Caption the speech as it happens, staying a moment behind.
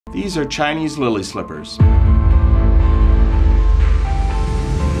These are Chinese lily slippers.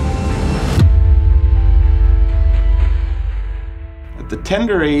 At the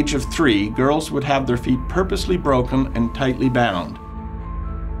tender age of 3, girls would have their feet purposely broken and tightly bound.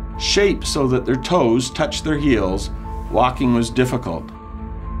 Shaped so that their toes touched their heels, walking was difficult.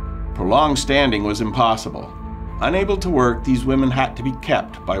 Prolonged standing was impossible. Unable to work, these women had to be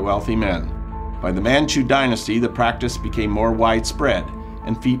kept by wealthy men. By the Manchu dynasty, the practice became more widespread,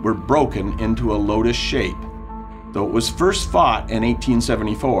 and feet were broken into a lotus shape. Though it was first fought in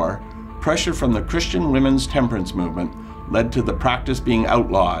 1874, pressure from the Christian women's temperance movement led to the practice being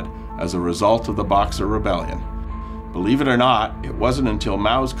outlawed as a result of the Boxer Rebellion. Believe it or not, it wasn't until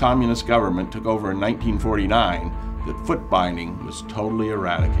Mao's communist government took over in 1949 that foot binding was totally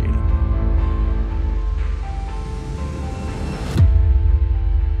eradicated.